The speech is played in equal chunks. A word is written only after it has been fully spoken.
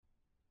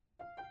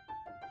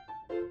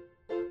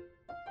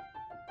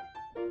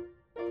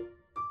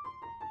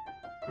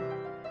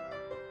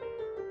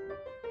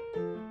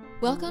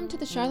Welcome to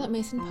the Charlotte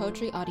Mason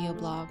Poetry audio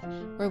blog,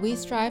 where we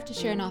strive to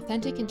share an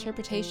authentic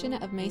interpretation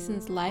of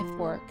Mason's life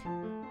work.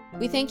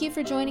 We thank you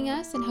for joining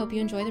us and hope you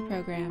enjoy the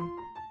program.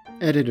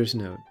 Editor's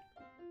note.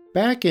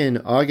 Back in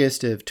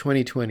August of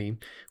 2020,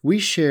 we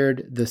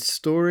shared the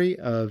story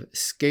of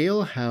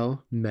Scale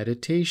How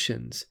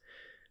Meditations,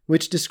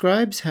 which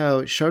describes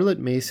how Charlotte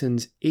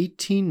Mason's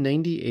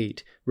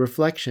 1898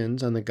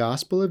 reflections on the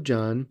Gospel of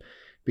John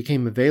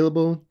became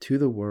available to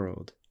the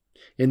world.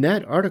 In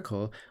that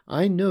article,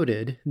 I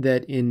noted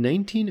that in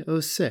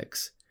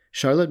 1906,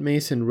 Charlotte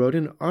Mason wrote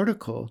an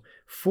article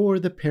for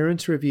the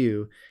Parents'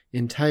 Review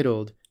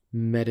entitled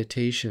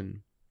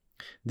Meditation.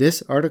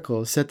 This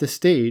article set the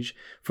stage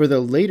for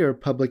the later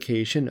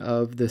publication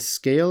of the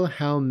Scale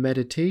How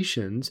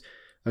Meditations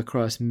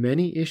across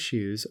many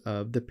issues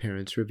of the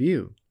Parents'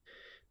 Review.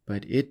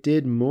 But it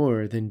did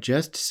more than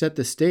just set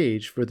the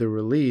stage for the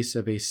release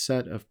of a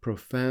set of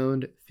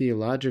profound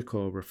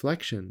theological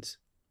reflections.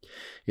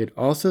 It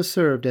also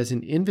served as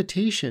an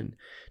invitation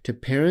to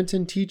parents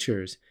and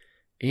teachers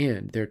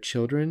and their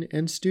children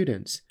and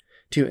students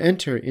to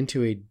enter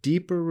into a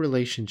deeper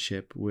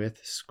relationship with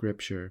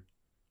Scripture.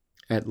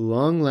 At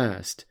long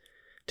last,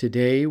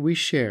 today we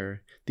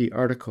share the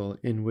article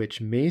in which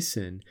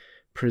Mason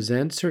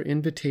presents her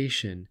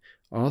invitation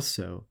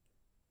also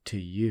to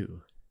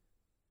you.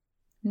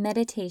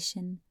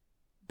 Meditation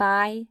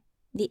by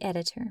the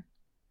editor.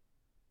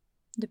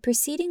 The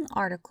preceding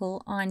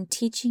article on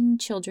teaching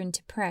children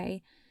to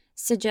pray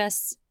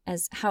suggests,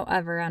 as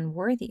however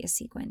unworthy a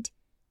sequent,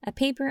 a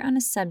paper on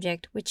a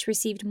subject which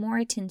received more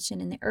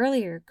attention in the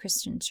earlier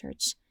Christian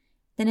church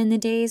than in the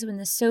days when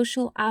the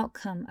social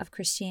outcome of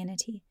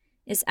Christianity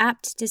is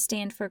apt to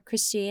stand for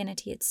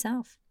Christianity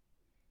itself.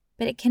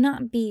 But it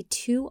cannot be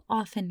too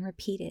often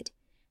repeated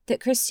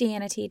that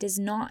Christianity does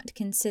not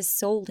consist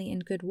solely in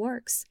good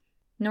works,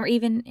 nor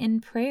even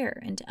in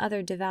prayer and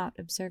other devout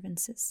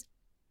observances.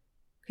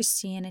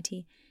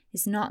 Christianity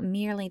is not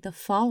merely the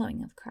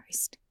following of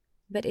Christ,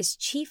 but is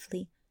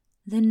chiefly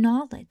the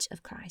knowledge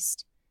of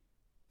Christ,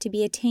 to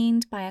be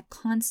attained by a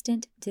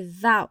constant,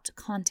 devout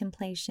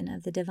contemplation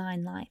of the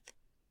divine life.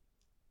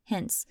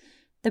 Hence,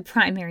 the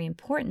primary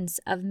importance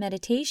of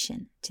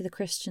meditation to the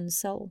Christian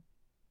soul.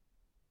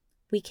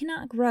 We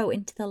cannot grow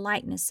into the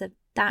likeness of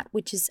that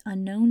which is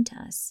unknown to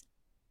us,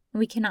 and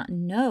we cannot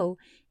know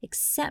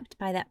except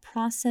by that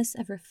process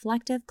of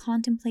reflective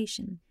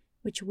contemplation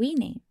which we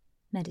name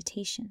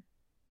meditation.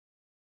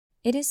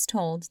 It is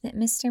told that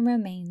Mr.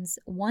 Romanes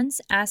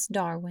once asked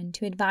Darwin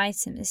to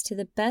advise him as to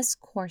the best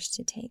course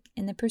to take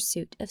in the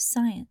pursuit of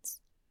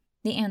science.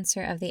 The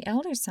answer of the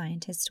elder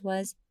scientist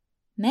was,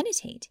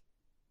 meditate.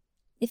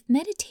 If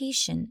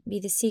meditation be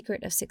the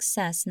secret of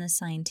success in the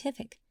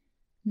scientific,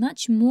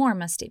 much more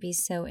must it be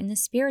so in the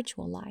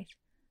spiritual life,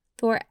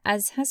 for,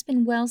 as has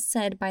been well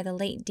said by the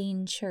late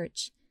Dean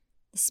Church,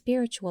 the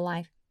spiritual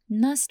life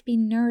must be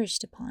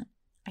nourished upon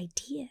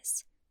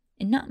ideas,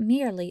 and not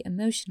merely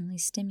emotionally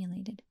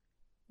stimulated.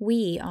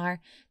 We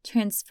are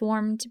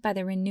transformed by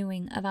the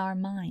renewing of our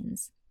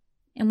minds,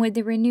 and with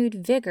the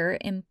renewed vigor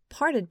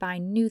imparted by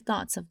new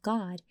thoughts of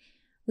God,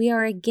 we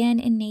are again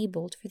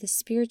enabled for the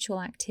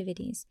spiritual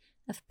activities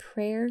of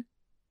prayer,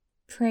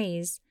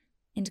 praise,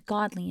 and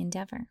godly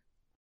endeavor.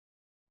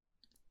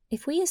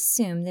 If we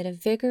assume that a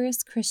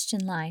vigorous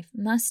Christian life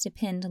must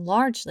depend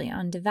largely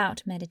on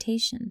devout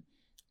meditation,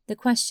 the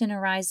question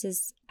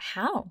arises,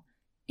 how?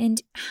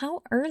 And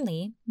how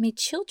early may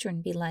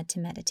children be led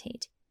to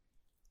meditate?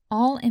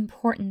 All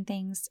important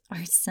things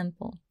are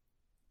simple,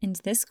 and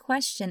this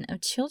question of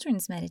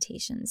children's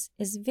meditations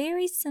is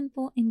very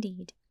simple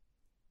indeed.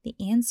 The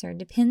answer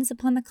depends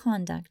upon the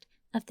conduct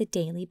of the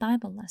daily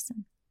Bible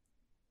lesson.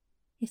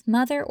 If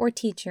mother or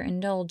teacher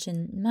indulge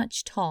in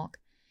much talk,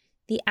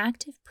 the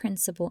active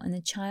principle in the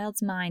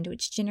child's mind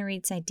which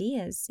generates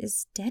ideas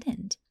is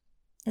deadened,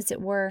 as it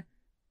were,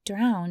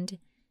 drowned,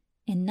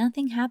 and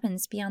nothing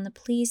happens beyond the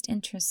pleased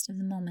interest of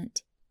the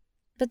moment.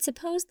 But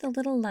suppose the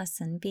little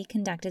lesson be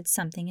conducted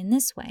something in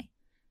this way.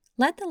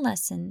 Let the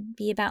lesson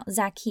be about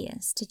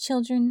Zacchaeus to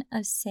children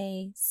of,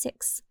 say,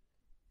 6.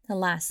 The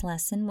last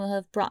lesson will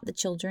have brought the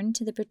children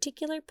to the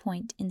particular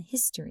point in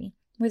history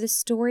where the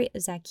story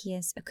of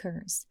Zacchaeus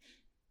occurs,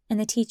 and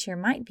the teacher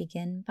might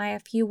begin by a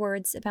few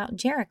words about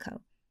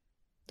Jericho,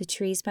 the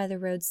trees by the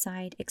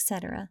roadside,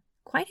 etc.,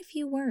 quite a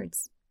few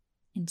words,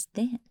 and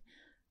then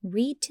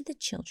read to the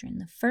children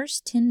the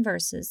first 10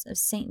 verses of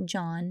St.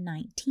 John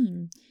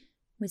 19,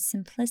 with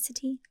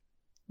simplicity,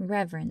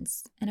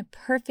 reverence, and a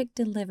perfect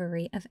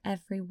delivery of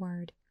every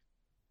word.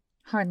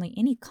 Hardly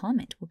any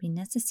comment will be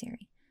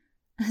necessary.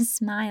 A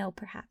smile,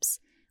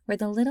 perhaps, where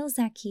the little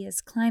Zacchaeus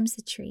climbs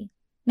the tree,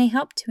 may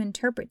help to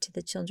interpret to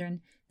the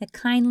children the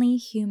kindly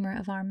humor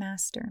of our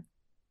Master.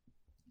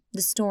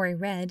 The story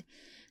read,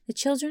 the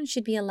children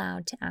should be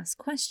allowed to ask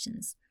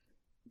questions.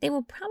 They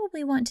will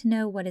probably want to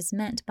know what is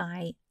meant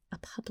by a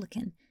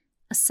publican,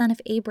 a son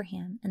of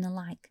Abraham, and the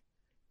like.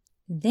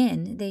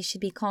 Then they should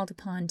be called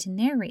upon to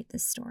narrate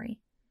this story,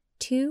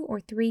 2 or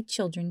 3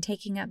 children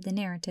taking up the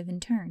narrative in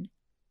turn.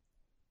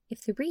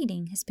 If the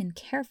reading has been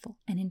careful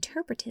and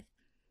interpretive,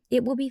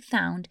 it will be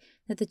found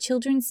that the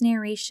children's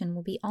narration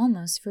will be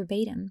almost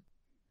verbatim.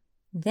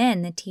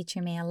 Then the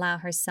teacher may allow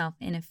herself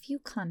in a few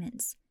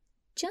comments,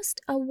 just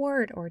a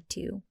word or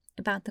two,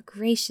 about the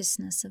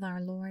graciousness of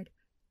our Lord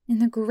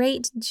and the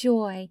great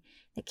joy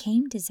that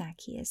came to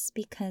Zacchaeus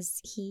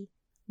because he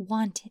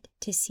wanted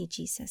to see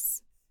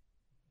Jesus.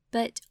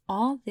 But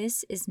all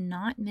this is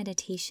not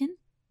meditation?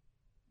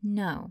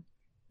 No,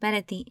 but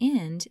at the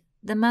end,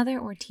 the mother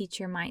or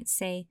teacher might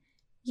say,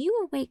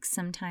 "You awake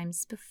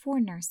sometimes before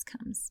nurse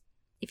comes.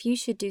 If you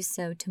should do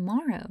so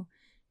tomorrow,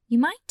 you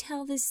might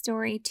tell this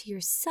story to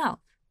yourself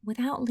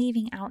without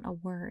leaving out a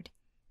word."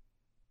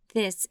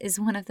 This is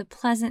one of the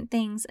pleasant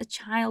things a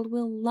child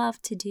will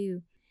love to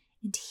do,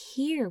 and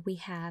here we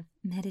have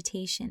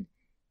meditation,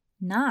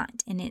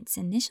 not in its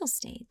initial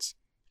stage,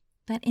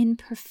 but in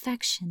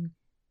perfection,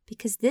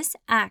 because this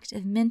act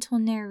of mental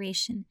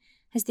narration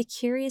has the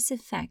curious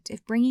effect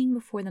of bringing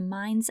before the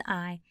mind's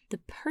eye the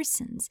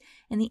persons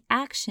and the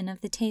action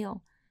of the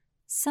tale,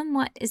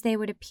 somewhat as they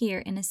would appear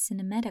in a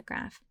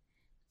cinematograph,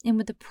 and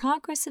with the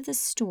progress of the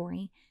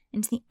story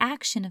and the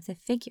action of the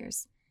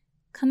figures,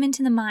 come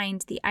into the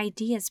mind the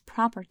ideas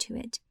proper to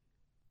it.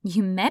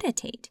 You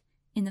meditate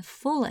in the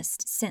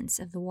fullest sense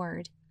of the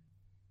word.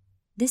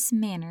 This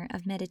manner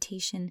of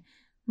meditation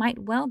might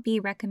well be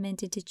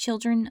recommended to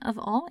children of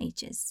all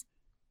ages,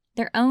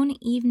 their own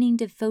evening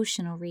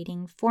devotional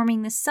reading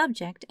forming the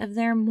subject of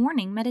their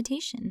morning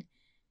meditation,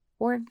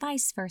 or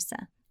vice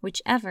versa,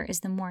 whichever is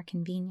the more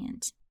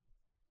convenient.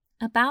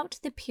 About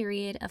the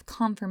period of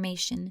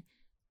confirmation,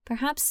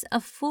 perhaps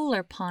a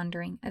fuller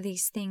pondering of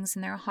these things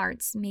in their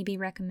hearts may be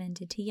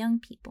recommended to young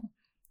people,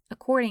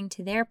 according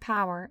to their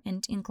power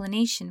and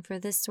inclination for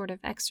this sort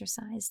of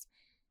exercise.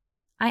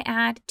 I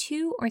add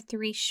 2 or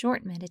 3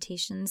 short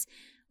meditations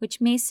which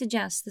may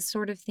suggest the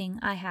sort of thing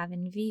I have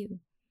in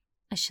view.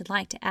 I should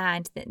like to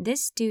add that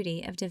this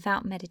duty of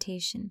devout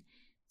meditation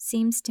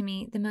seems to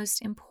me the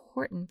most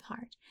important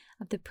part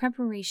of the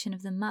preparation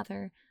of the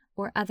mother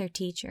or other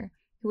teacher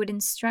who would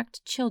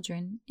instruct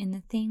children in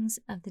the things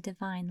of the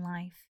divine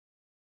life.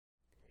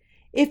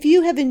 If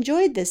you have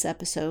enjoyed this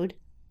episode,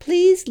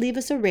 please leave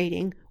us a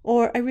rating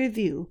or a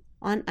review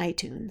on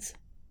iTunes.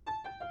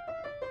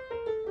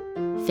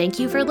 Thank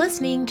you for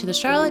listening to the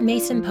Charlotte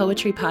Mason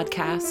Poetry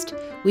Podcast.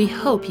 We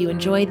hope you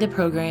enjoyed the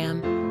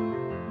program.